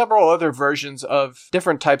 There are several other versions of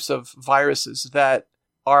different types of viruses that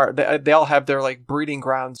they all have their like breeding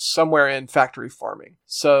grounds somewhere in factory farming.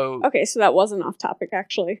 So okay, so that wasn't off topic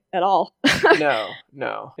actually at all.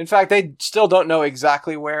 No. In fact, they still don't know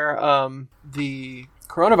exactly where the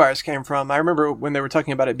coronavirus came from. I remember when they were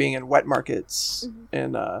talking about it being in wet markets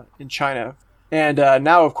in China. And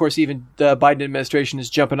now, of course, even the Biden administration is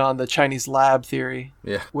jumping on the Chinese lab theory,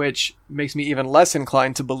 which makes me even less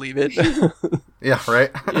inclined to believe it. Yeah,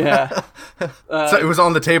 right? Yeah. So it was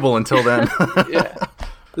on the table until then. Yeah.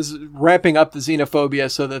 This is ramping up the xenophobia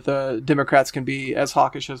so that the Democrats can be as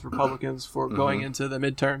hawkish as Republicans for going into the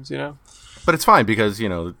midterms, But it's fine because,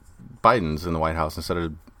 Biden's in the White House instead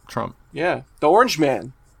of Trump. Yeah. The Orange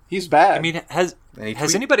Man. He's bad. I mean, has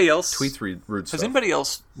anybody else rude stuff. Has anybody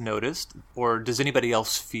else noticed, or does anybody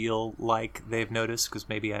else feel like they've noticed? Because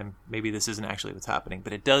maybe this isn't actually what's happening,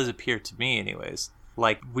 but it does appear to me, anyways,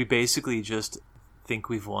 like we basically just think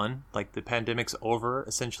we've won. Like the pandemic's over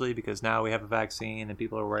essentially because now we have a vaccine and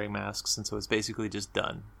people are wearing masks, and so it's basically just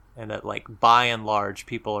done. And that, like, by and large,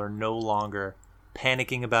 people are no longer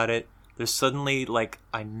panicking about it. There's suddenly, like,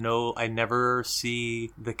 I never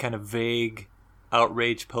see the kind of vague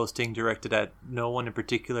outrage posting directed at no one in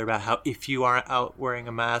particular about how if you aren't out wearing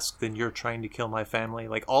a mask, then you're trying to kill my family.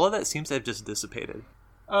 Like, all of that seems to have just dissipated.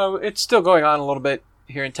 It's still going on a little bit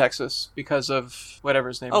here in Texas because of whatever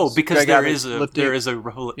his name is. Oh, because Greg there is a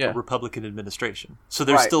Republican administration. So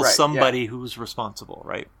there's still somebody who's responsible,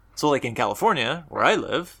 right? So like in California, where I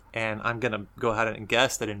live, and I'm going to go ahead and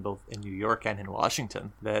guess that in both in New York and in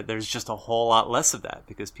Washington, that there's just a whole lot less of that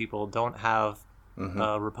because people don't have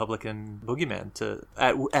a Republican boogeyman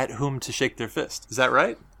at whom to shake their fist. Is that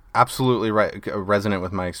right? Absolutely right. Resonant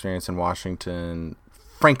with my experience in Washington.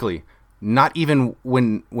 Frankly, not even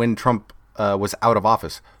when Trump was out of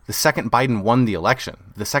office. The second Biden won the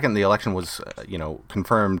election, the second the election was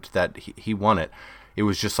confirmed that he won it, it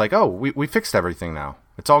was just like, oh, we fixed everything now.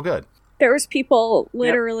 It's all good. There was people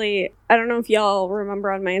literally, I don't know if y'all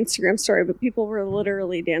remember on my Instagram story, but people were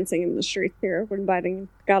literally dancing in the streets here when Biden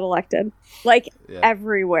got elected. Like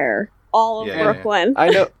everywhere. All of Brooklyn.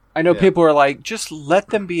 Yeah. I know people were like, just let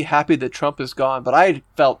them be happy that Trump is gone, but I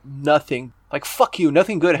felt nothing. Like, fuck you,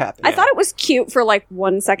 nothing good happened. I thought it was cute for like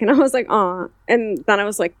 1 second. I was like, aw. And then I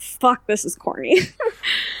was like, fuck, this is corny.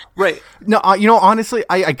 Right. No, honestly,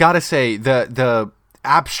 I gotta say, the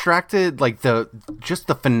abstracted, like the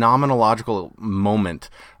phenomenological moment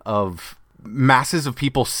of masses of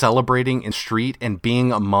people celebrating in street and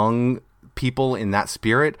being among people in that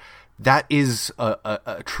spirit, that is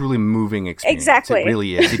a truly moving experience. Exactly. It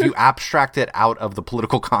really is. If you abstract it out of the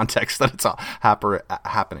political context that it's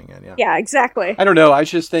happening in. Yeah. Yeah, exactly. I don't know. I was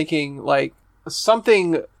just thinking, like,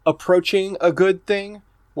 something approaching a good thing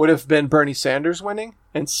would have been Bernie Sanders winning.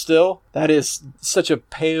 And still, that is such a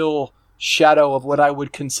pale shadow of what I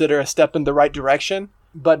would consider a step in the right direction.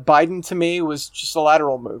 But Biden, to me, was just a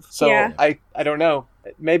lateral move. So Yeah. I don't know.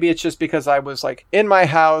 Maybe it's just because I was like in my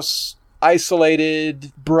house,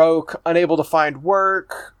 isolated, broke, unable to find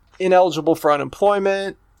work, ineligible for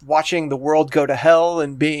unemployment, watching the world go to hell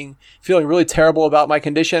and feeling really terrible about my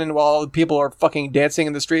condition while people are fucking dancing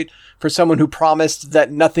in the street for someone who promised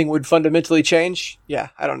that nothing would fundamentally change. Yeah,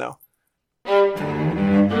 I don't know.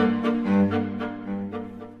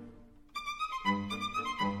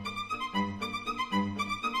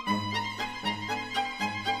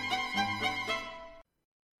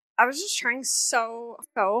 I was just trying so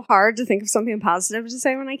hard to think of something positive to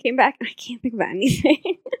say when I came back, and I can't think of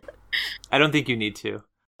anything. I don't think you need to.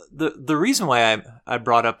 The reason why I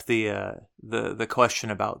brought up the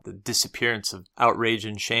question about the disappearance of outrage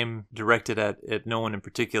and shame directed at no one in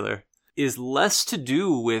particular is less to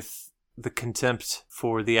do with the contempt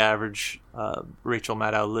for the average Rachel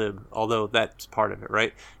Maddow lib, although that's part of it,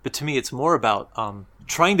 right? But to me, it's more about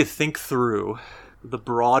trying to think through the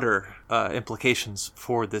broader implications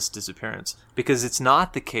for this disappearance, because it's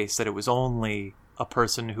not the case that it was only a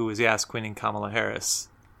person who was queening Kamala Harris.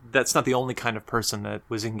 That's not the only kind of person that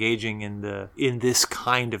was engaging in this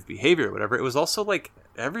kind of behavior or whatever. It was also like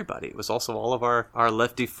everybody. It was also all of our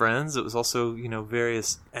lefty friends. It was also,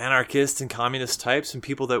 various anarchist and communist types and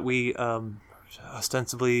people that we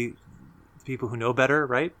ostensibly people who know better,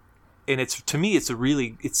 right? And to me,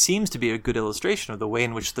 it seems to be a good illustration of the way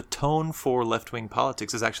in which the tone for left-wing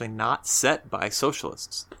politics is actually not set by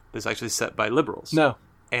socialists. It's actually set by liberals. No.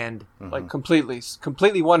 And like completely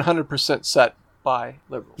 100% set by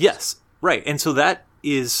liberals. Yes, right. And so that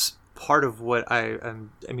is part of what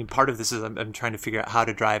part of this is I'm trying to figure out how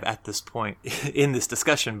to drive at this point in this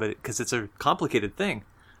discussion, but because it's a complicated thing.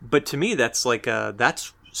 But to me, that's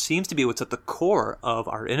that seems to be what's at the core of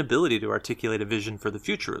our inability to articulate a vision for the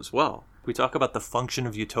future as well. We talk about the function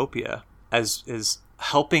of utopia as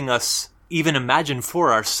helping us even imagine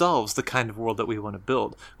for ourselves the kind of world that we want to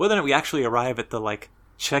build. Whether or not we actually arrive at the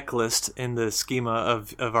checklist in the schema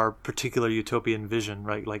of our particular utopian vision,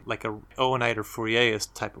 right? Like a Owenite or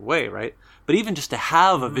Fourierist type of way, right? But even just to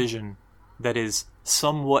have a vision that is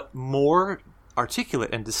somewhat more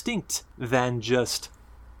articulate and distinct than just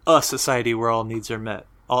a society where all needs are met,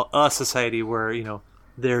 a society where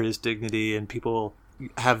there is dignity and people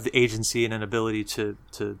have the agency and an ability to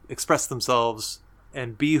express themselves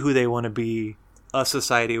and be who they want to be, a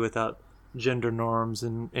society without gender norms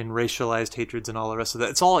and racialized hatreds and all the rest of that.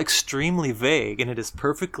 It's all extremely vague, and it is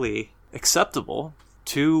perfectly acceptable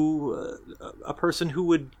to a person who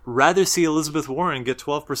would rather see Elizabeth Warren get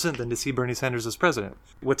 12% than to see Bernie Sanders as president.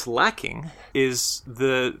 What's lacking is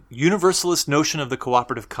the universalist notion of the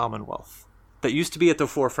cooperative commonwealth that used to be at the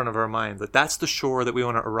forefront of our mind, that's the shore that we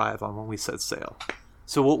want to arrive on when we set sail.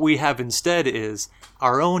 So what we have instead is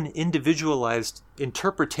our own individualized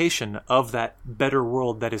interpretation of that better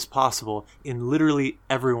world that is possible in literally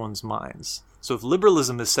everyone's minds. So if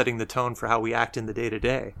liberalism is setting the tone for how we act in the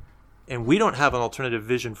day-to-day, and we don't have an alternative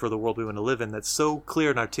vision for the world we want to live in that's so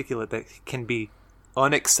clear and articulate that can be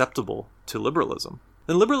unacceptable to liberalism,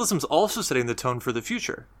 then liberalism is also setting the tone for the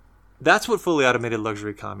future. That's what fully automated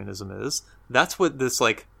luxury communism is. That's what this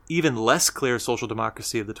even less clear social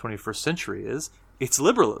democracy of the 21st century is. It's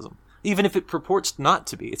liberalism. Even if it purports not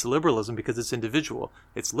to be. It's liberalism because it's individual.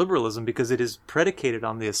 It's liberalism because it is predicated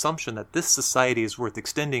on the assumption that this society is worth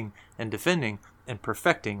extending and defending and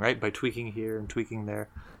perfecting, right? By tweaking here and tweaking there.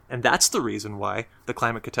 And that's the reason why the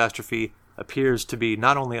climate catastrophe appears to be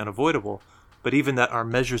not only unavoidable, but even that our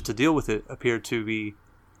measures to deal with it appear to be,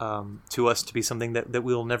 to us, to be something that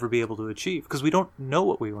we'll never be able to achieve. Because we don't know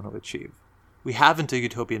what we want to achieve. We haven't a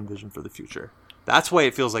utopian vision for the future. That's why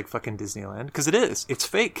it feels like fucking Disneyland, because it is. It's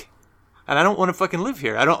fake. And I don't want to fucking live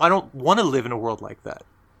here. I don't want to live in a world like that.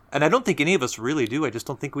 And I don't think any of us really do. I just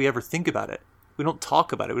don't think we ever think about it. We don't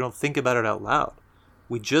talk about it. We don't think about it out loud.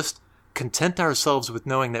 We just content ourselves with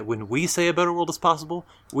knowing that when we say a better world is possible,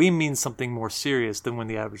 we mean something more serious than when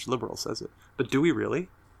the average liberal says it. But do we really?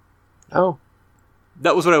 Oh.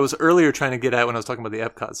 That was what I was earlier trying to get at when I was talking about the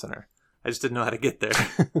Epcot Center. I just didn't know how to get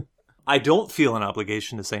there. I don't feel an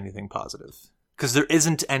obligation to say anything positive. Because there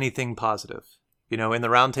isn't anything positive. In the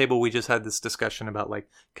roundtable, we just had this discussion about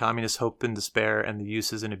communist hope and despair and the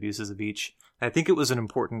uses and abuses of each. And I think it was an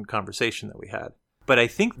important conversation that we had. But I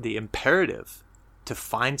think the imperative to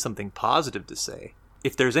find something positive to say,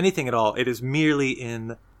 if there's anything at all, it is merely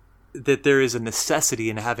in that there is a necessity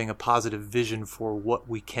in having a positive vision for what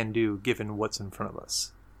we can do given what's in front of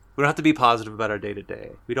us. We don't have to be positive about our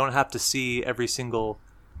day-to-day. We don't have to see every single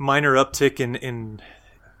minor uptick in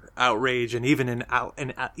outrage and even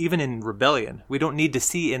in rebellion. We don't need to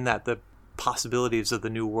see in that the possibilities of the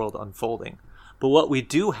new world unfolding. But what we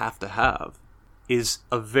do have to have is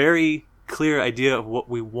a very clear idea of what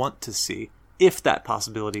we want to see if that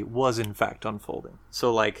possibility was in fact unfolding.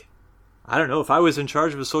 So like, I don't know, if I was in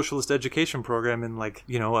charge of a socialist education program in like,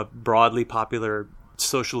 you know, a broadly popular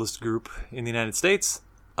socialist group in the United States,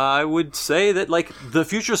 I would say that like the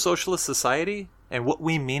future socialist society and what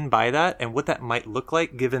we mean by that and what that might look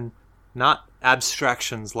like, given not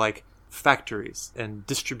abstractions like factories and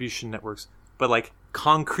distribution networks, but like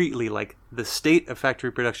concretely like the state of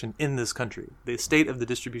factory production in this country, the state of the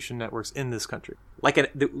distribution networks in this country.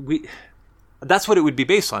 That's what it would be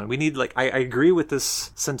based on. We need like, I agree with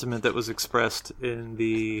this sentiment that was expressed in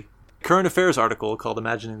the Current Affairs article called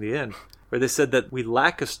Imagining the End, where they said that we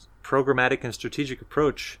lack a programmatic and strategic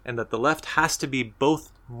approach, and that the left has to be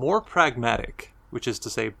both more pragmatic, which is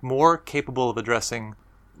to say more capable of addressing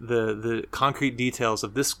the concrete details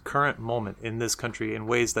of this current moment in this country in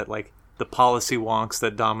ways that like the policy wonks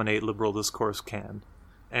that dominate liberal discourse can,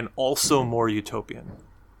 and also more utopian.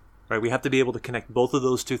 Right? We have to be able to connect both of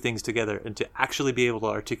those two things together and to actually be able to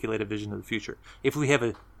articulate a vision of the future. If we have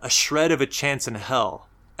a shred of a chance in hell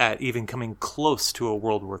at even coming close to a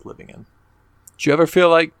world worth living in. Did you ever feel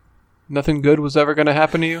like nothing good was ever going to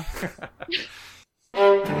happen to you?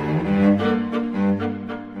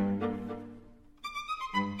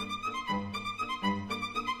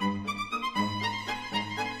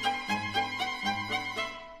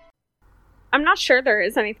 I'm not sure there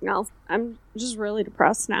is anything else. I'm just really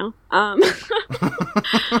depressed now. I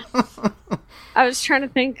was trying to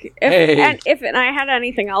think if I had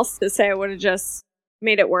anything else to say, I would have just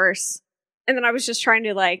made it worse. And then I was just trying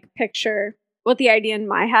to like picture what the idea in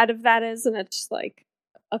my head of that is, and it's just like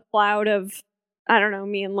a cloud of, I don't know,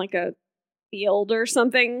 me in like a field or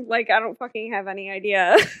something. Like, I don't fucking have any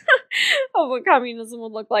idea of what communism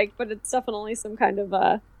would look like, but it's definitely some kind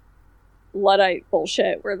of Luddite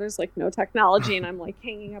bullshit where there's like no technology and I'm like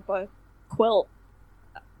hanging up a quilt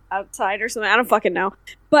outside or something. I don't fucking know.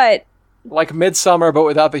 But like Midsummer, but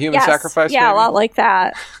without the human sacrifice. Yeah, maybe? A lot like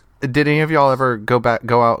that. Did any of y'all ever go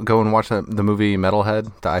and watch the movie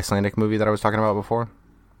Metalhead, the Icelandic movie that I was talking about before?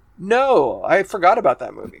 No, I forgot about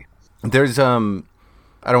that movie. There's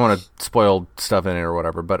I don't want to spoil stuff in it or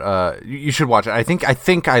whatever, but you should watch it. I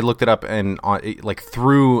think I looked it up, and like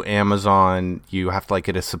through Amazon, you have to like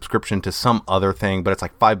get a subscription to some other thing, but it's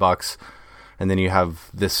like $5, and then you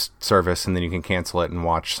have this service, and then you can cancel it and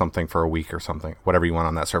watch something for a week or something, whatever you want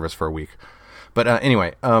on that service for a week. But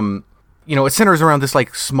anyway, you know, it centers around this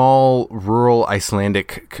like small rural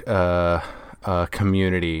Icelandic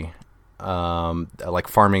community, like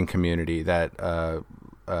farming community that.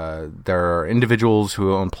 There are individuals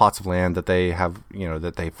who own plots of land that they have, you know,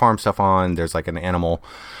 that they farm stuff on. There's like an animal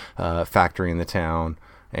factory in the town,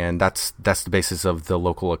 and that's the basis of the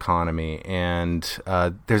local economy. And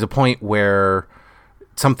there's a point where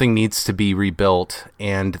something needs to be rebuilt,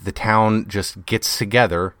 and the town just gets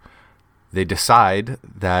together. They decide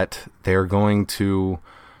that they're going to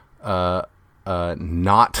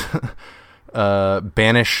not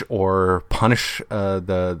banish or punish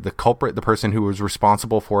the culprit, the person who was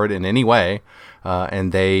responsible for it in any way,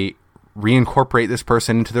 and they reincorporate this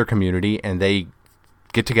person into their community, and they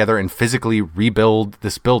get together and physically rebuild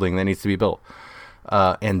this building that needs to be built.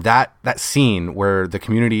 And that scene where the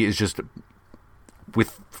community is just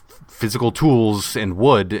with physical tools and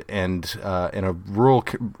wood and in a rural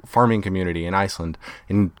farming community in Iceland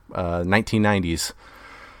in 1990s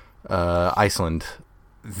Iceland,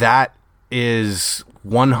 that is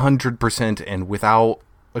 100% and without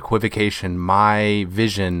equivocation my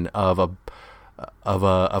vision of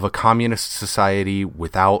a communist society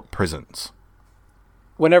without prisons.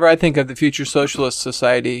 Whenever I think of the future socialist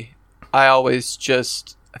society, I always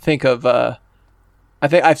just think of I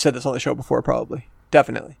think I've said this on the show before, probably,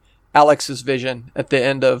 definitely, Alex's vision at the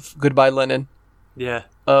end of Goodbye Lenin. Yeah.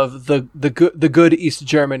 Of the good East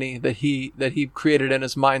Germany that he created in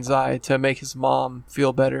his mind's eye to make his mom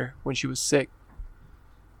feel better when she was sick.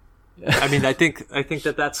 I mean, I think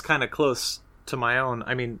that that's kind of close to my own.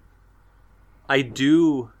 I mean, I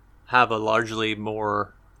do have a largely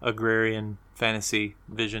more agrarian fantasy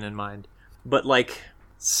vision in mind, but like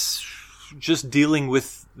just dealing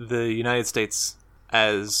with the United States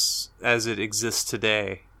as it exists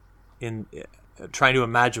today, in trying to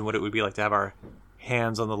imagine what it would be like to have our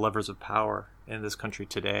hands on the levers of power in this country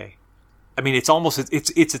today. I mean, it's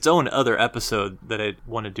its own other episode that I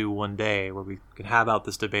want to do one day, where we can have out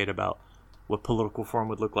this debate about what political reform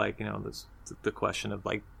would look like. You know, this, the question of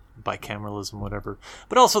like bicameralism, whatever,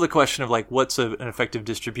 but also the question of like what's an effective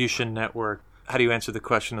distribution network. how do you answer the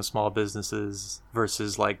question of small businesses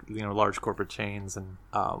versus like, large corporate chains, and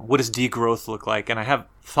what does degrowth look like? And I have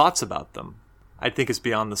thoughts about them. I think it's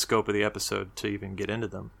beyond the scope of the episode to even get into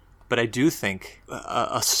them. But I do think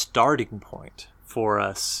a starting point for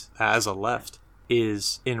us as a left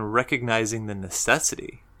is in recognizing the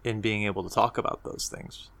necessity in being able to talk about those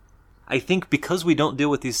things. I think because we don't deal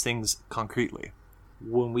with these things concretely,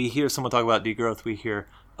 when we hear someone talk about degrowth, we hear,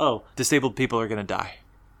 oh, disabled people are going to die.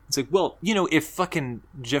 It's like, well, if fucking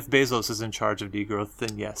Jeff Bezos is in charge of degrowth,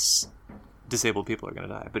 then yes, disabled people are going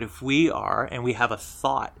to die. But if we are, and we have a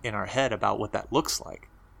thought in our head about what that looks like,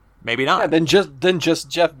 maybe not. Yeah, then just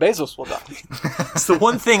Jeff Bezos will die. It's the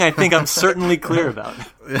one thing I think I'm certainly clear about.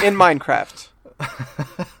 In Minecraft.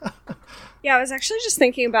 Yeah, I was actually just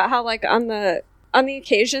thinking about how, like, on the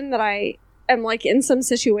occasion that I am, like, in some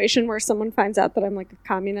situation where someone finds out that I'm, like, a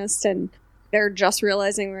communist, and they're just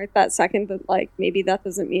realizing right that second that, like, maybe that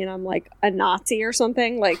doesn't mean I'm, like, a Nazi or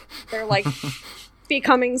something. Like, they're, like,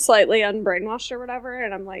 becoming slightly unbrainwashed or whatever,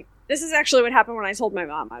 and I'm like, this is actually what happened when I told my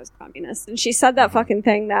mom I was communist. And she said that fucking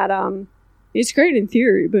thing that, it's great in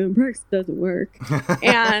theory, but in practice it doesn't work.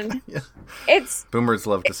 And Yeah. it's... Boomers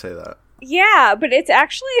love to say that. Yeah, but it's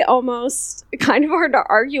actually almost kind of hard to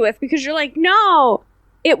argue with, because you're like, no,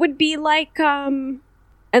 it would be like, and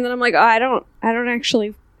then I'm like, oh, I don't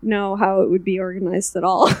actually know how it would be organized at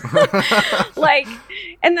all. Like,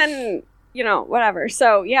 and then, whatever.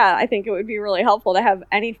 So yeah, I think it would be really helpful to have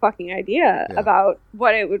any fucking idea about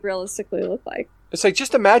what it would realistically look like. It's like,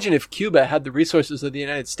 just imagine if Cuba had the resources of the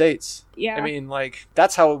United States. Yeah. I mean, like,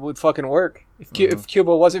 that's how it would fucking work. If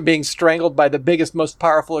Cuba wasn't being strangled by the biggest, most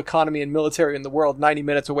powerful economy and military in the world 90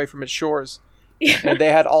 minutes away from its shores. Yeah. And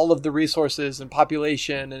they had all of the resources and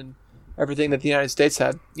population and everything that the United States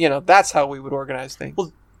had. That's how we would organize things.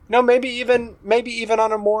 Well, maybe even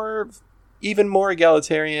on a even more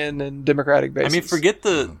egalitarian and democratic basis. I mean,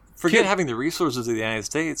 forget having the resources of the United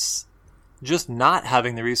States. Just not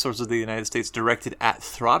having the resources of the United States directed at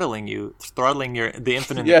throttling the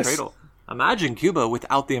infant in the cradle. Imagine Cuba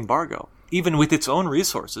without the embargo, even with its own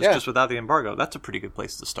resources, just without the embargo. That's a pretty good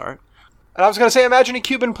place to start. And I was going to say, imagine a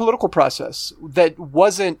Cuban political process that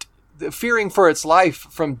wasn't fearing for its life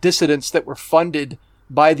from dissidents that were funded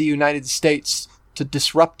by the United States to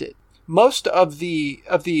disrupt it. Most of the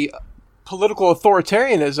political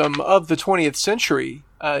authoritarianism of the 20th century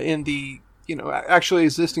in the actually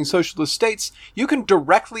existing socialist states, you can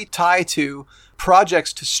directly tie to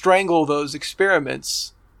projects to strangle those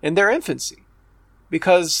experiments in their infancy,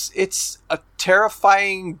 because it's a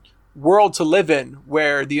terrifying world to live in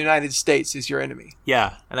where the United States is your enemy.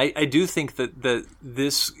 Yeah, and I do think that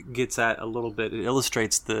this gets at a little bit, it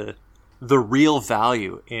illustrates the real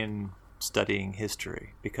value in studying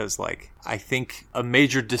history, because I think a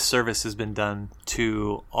major disservice has been done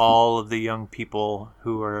to all of the young people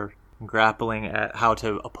who are grappling at how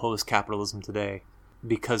to oppose capitalism today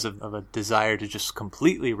because of a desire to just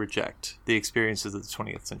completely reject the experiences of the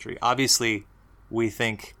 20th century. Obviously, we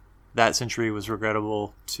think that century was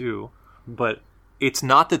regrettable too, but it's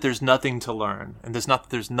not that there's nothing to learn, and there's not that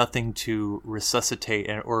there's nothing to resuscitate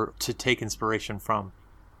or to take inspiration from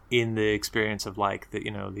in the experience of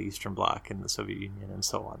the Eastern Bloc and the Soviet Union and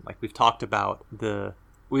so on. We've talked about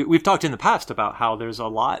we've talked in the past about how there's a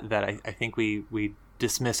lot that I think we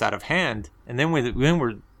dismiss out of hand, and then when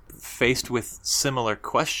we're faced with similar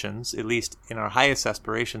questions, at least in our highest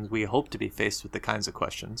aspirations, we hope to be faced with the kinds of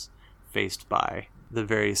questions faced by the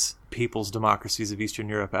various people's democracies of Eastern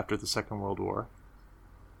Europe after the Second World War.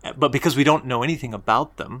 But because we don't know anything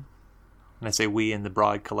about them, and I say we in the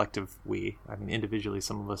broad collective we, I mean individually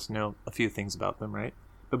some of us know a few things about them, right?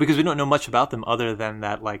 But because we don't know much about them other than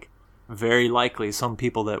that, very likely some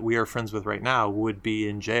people that we are friends with right now would be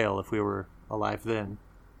in jail if we were alive then,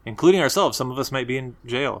 including ourselves. Some of us might be in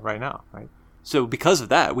jail right now, right? So because of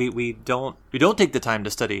that, we don't take the time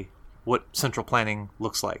to study what central planning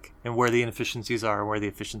looks like and where the inefficiencies are and where the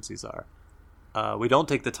efficiencies are. We don't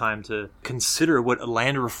take the time to consider what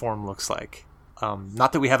land reform looks like.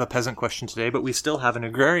 Not that we have a peasant question today, but we still have an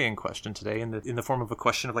agrarian question today in the form of a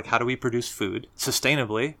question of how do we produce food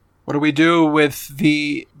sustainably? What do we do with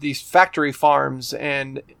these factory farms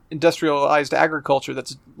and industrialized agriculture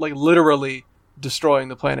that's literally destroying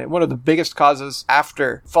the planet? One of the biggest causes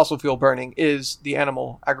after fossil fuel burning is the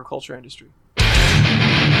animal agriculture industry.